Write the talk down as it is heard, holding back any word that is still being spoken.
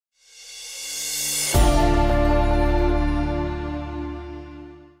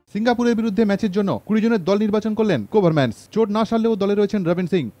সিঙ্গাপুরের বিরুদ্ধে ম্যাচের জন্য 20 জনের দল নির্বাচন করলেন কোভারম্যান্স। চোট না সারলেও দলে রয়েছেন রবিন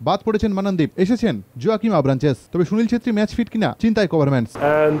সিং, বাদ পড়েছেন মানন্দীপ, এসেছেন জোয়াকিম আব্রাঞ্চেস। তবে সুনীল ছেত্রী ম্যাচ ফিট কিনা চিন্তায় কোভারম্যান্স।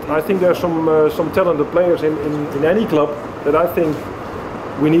 And I think there are some talented players in any club that I think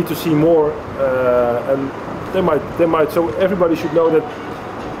we need to see more, and they might. So everybody should know that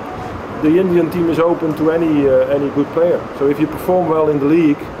the Indian team is open to any good player. So if you perform well in the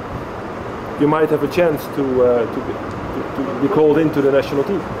league, you might have a chance to be called into the national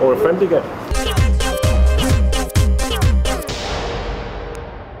team or a friendly game.